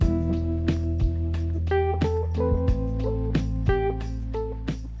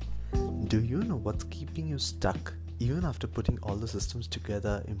what's keeping you stuck even after putting all the systems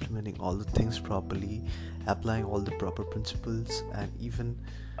together, implementing all the things properly, applying all the proper principles, and even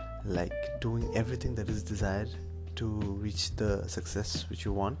like doing everything that is desired to reach the success which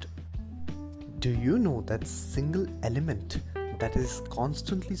you want? Do you know that single element that is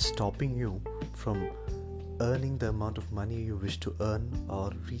constantly stopping you from earning the amount of money you wish to earn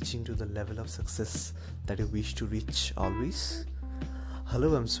or reaching to the level of success that you wish to reach always?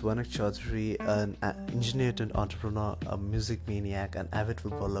 Hello, I'm Swanak Chaudhary, an engineer and entrepreneur, a music maniac, an avid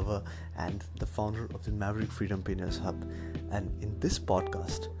football lover, and the founder of the Maverick Freedom Pioneers Hub. And in this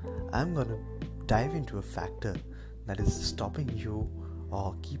podcast, I'm going to dive into a factor that is stopping you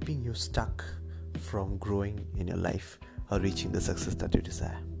or keeping you stuck from growing in your life or reaching the success that you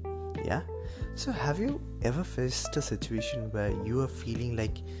desire. Yeah? So have you ever faced a situation where you are feeling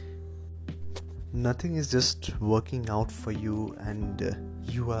like nothing is just working out for you and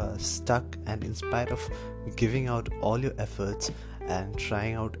you are stuck, and in spite of giving out all your efforts and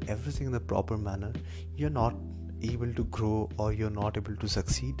trying out everything in the proper manner, you're not able to grow or you're not able to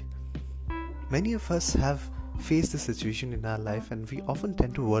succeed? Many of us have faced this situation in our life, and we often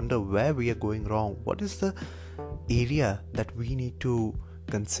tend to wonder where we are going wrong. What is the area that we need to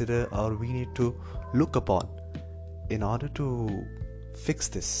consider or we need to look upon in order to fix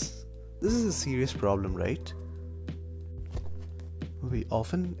this? This is a serious problem, right? We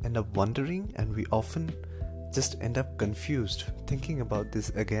often end up wondering, and we often just end up confused, thinking about this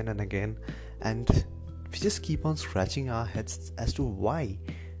again and again, and we just keep on scratching our heads as to why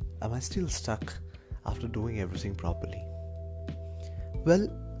am I still stuck after doing everything properly. Well,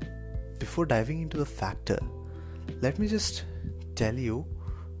 before diving into the factor, let me just tell you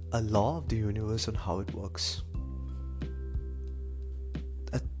a law of the universe on how it works.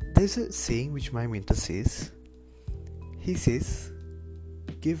 There's a saying which my mentor says. He says,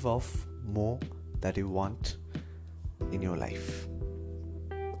 give off more that you want in your life.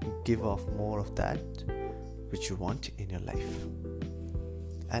 Give off more of that which you want in your life.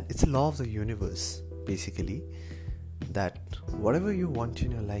 And it's a law of the universe, basically, that whatever you want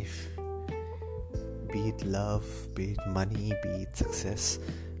in your life, be it love, be it money, be it success,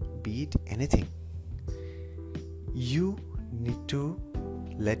 be it anything, you need to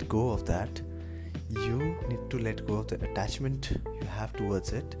let go of that. You need to let go of the attachment you have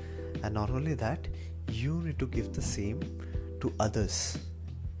towards it, and not only that, you need to give the same to others.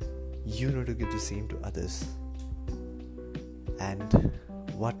 And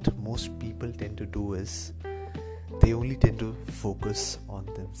what most people tend to do is they only tend to focus on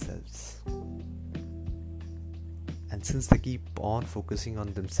themselves. And since they keep on focusing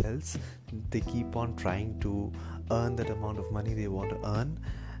on themselves, they keep on trying to earn that amount of money they want to earn.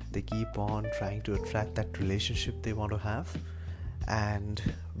 They keep on trying to attract that relationship they want to have. And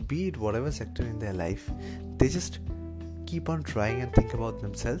be it whatever sector in their life, they just keep on trying and think about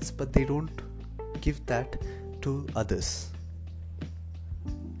themselves, but they don't give that to others.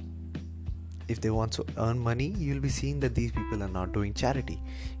 If they want to earn money, you'll be seeing that these people are not doing charity.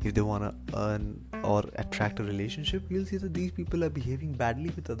 If they want to earn or attract a relationship, you'll see that these people are behaving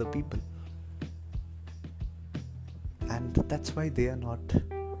badly with other people. And that's why they are not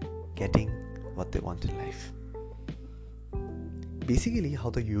getting what they want in life. Basically, how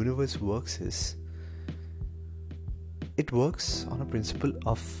the universe works is, it works on a principle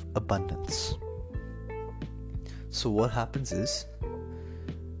of abundance. So what happens is,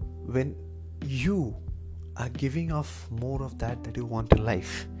 when you are giving off more of that you want in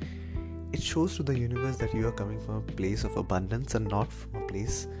life, it shows to the universe that you are coming from a place of abundance and not from a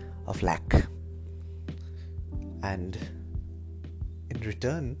place of lack. And in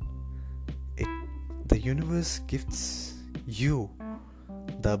return, the universe gives you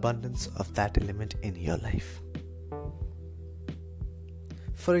the abundance of that element in your life.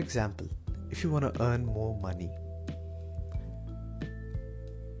 For example, if you want to earn more money,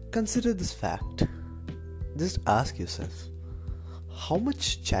 consider this fact. Just ask yourself, how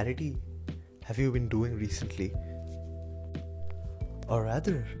much charity have you been doing recently? Or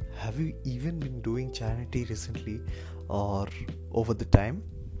rather, have you even been doing charity recently or over the time?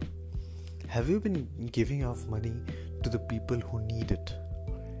 Have you been giving off money to the people who need it,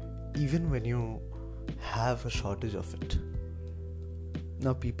 even when you have a shortage of it?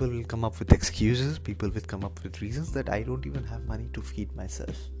 Now, people will come up with excuses, people will come up with reasons that I don't even have money to feed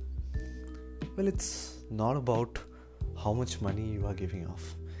myself. Well, it's not about how much money you are giving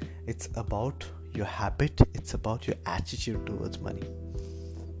off. It's about your habit, it's about your attitude towards money.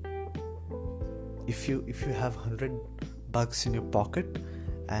 If you have $100 in your pocket,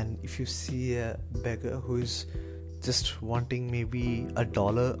 and if you see a beggar who is just wanting maybe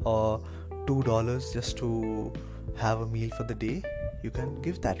 $1 or $2 just to have a meal for the day, you can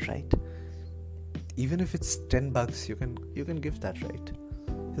give that, right? Even if it's $10, you can give that, right?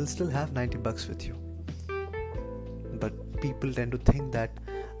 He'll still have $90 with you. But people tend to think that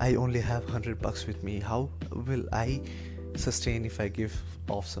I only have $100 with me. How will I sustain if I give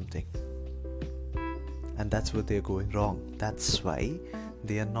off something? And that's where they're going wrong. That's why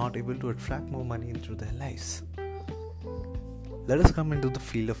they are not able to attract more money into their lives. Let us come into the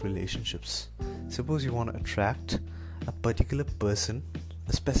field of relationships. Suppose you want to attract a particular person,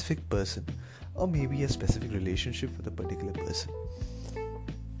 a specific person, or maybe a specific relationship with a particular person.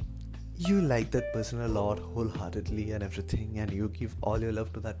 You like that person a lot, wholeheartedly and everything, and you give all your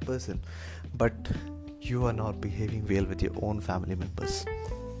love to that person, but you are not behaving well with your own family members.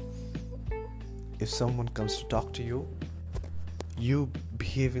 If someone comes to talk to you, you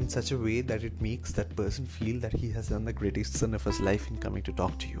behave in such a way that it makes that person feel that he has done the greatest sin of his life in coming to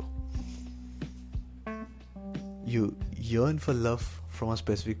talk to you. You yearn for love from a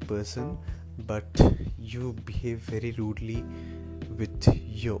specific person, but you behave very rudely with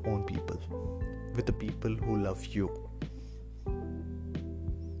your own people, with the people who love you.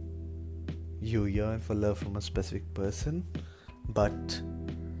 You yearn for love from a specific person, but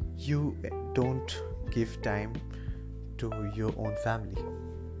you don't give time to your own family.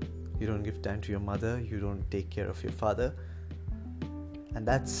 You don't give time to your mother, you don't take care of your father, and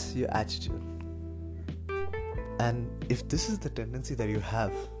that's your attitude. And if this is the tendency that you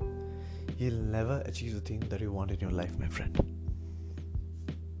have, you'll never achieve the thing that you want in your life, my friend.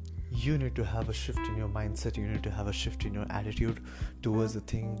 You need to have a shift in your mindset. You need to have a shift in your attitude towards the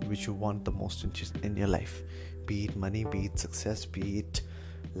thing which you want the most in your life. Be it money, be it success, be it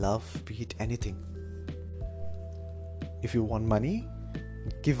love, be it anything. If you want money,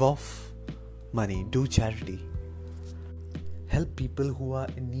 give off money, do charity. Help people who are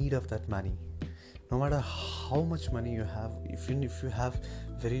in need of that money. No matter how much money you have, even if you have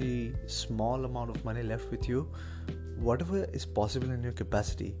very small amount of money left with you, whatever is possible in your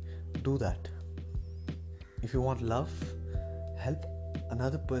capacity, do that. If you want love, help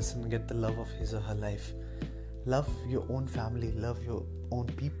another person get the love of his or her life. Love your own family, love your own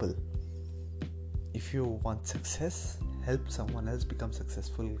people. If you want success, help someone else become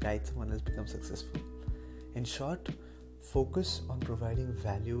successful, guide someone else become successful. In short, focus on providing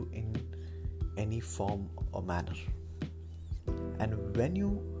value in any form or manner. And when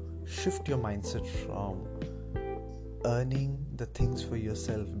you shift your mindset from earning the things for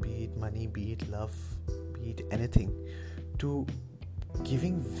yourself, be it money, be it love, be it anything, to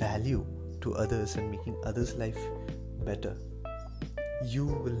giving value to others and making others' life better, you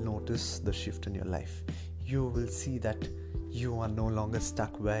will notice the shift in your life. You will see that you are no longer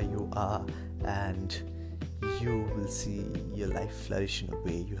stuck where you are, and you will see your life flourish in a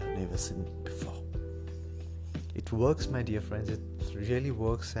way you have never seen before. It works, my dear friends. It really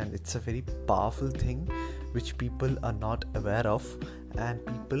works, and it's a very powerful thing which people are not aware of and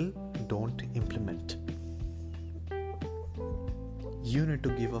people don't implement. You need to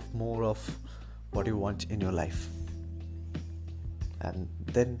give up more of what you want in your life, and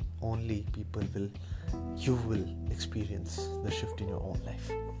then only you will experience the shift in your own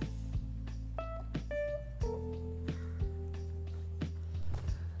life.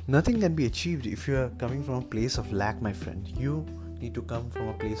 Nothing can be achieved if you are coming from a place of lack, my friend. You need to come from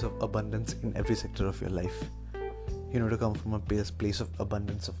a place of abundance in every sector of your life. You need to come from a place of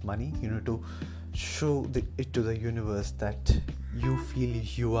abundance of money. You need to show it to the universe that you feel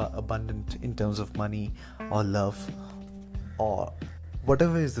you are abundant in terms of money or love or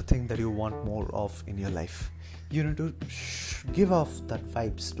whatever is the thing that you want more of in your life. You need to give off that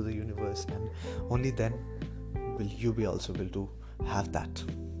vibes to the universe, and only then will you be also able to have that.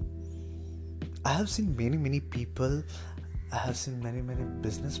 I have seen many people, I have seen many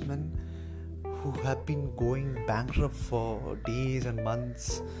businessmen who have been going bankrupt for days and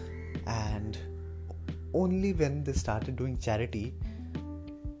months, and only when they started doing charity,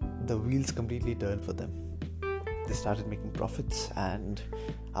 the wheels completely turned for them. They started making profits, and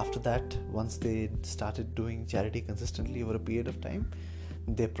after that, once they started doing charity consistently over a period of time,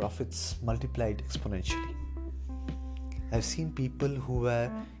 their profits multiplied exponentially. I've seen people who were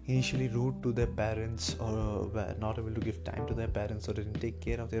initially rude to their parents, or were not able to give time to their parents, or didn't take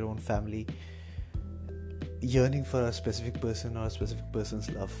care of their own family, yearning for a specific person or a specific person's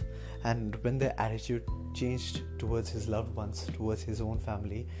love. And when their attitude changed towards his loved ones, towards his own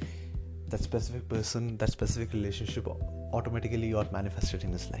family, that specific person, that specific relationship automatically got manifested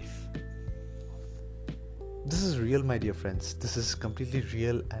in his life. This is real, my dear friends. This is completely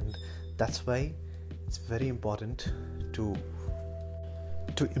real, and that's why it's very important to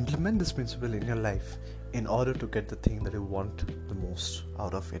to implement this principle in your life in order to get the thing that you want the most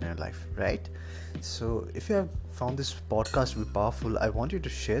out of in your life, right? So if you have found this podcast to be powerful, I want you to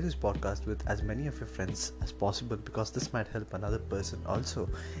share this podcast with as many of your friends as possible, because this might help another person also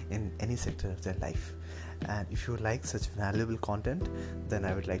in any sector of their life. And if you like such valuable content, then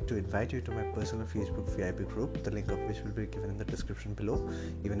I would like to invite you to my personal Facebook VIP group, the link of which will be given in the description below.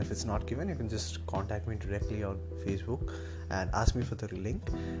 Even if it's not given, you can just contact me directly on Facebook and ask me for the link.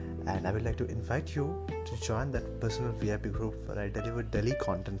 And I would like to invite you to join that personal VIP group where I deliver daily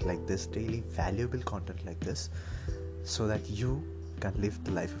content like this, daily valuable content like this, so that you can live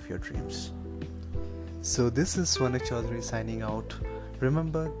the life of your dreams. So this is Swanik Chaudhary signing out.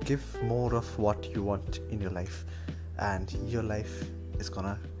 Remember, give more of what you want in your life, and your life is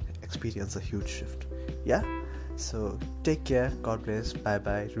gonna experience a huge shift. Yeah? So take care, God bless, bye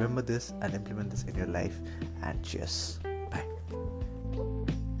bye. Remember this and implement this in your life, and cheers. Bye.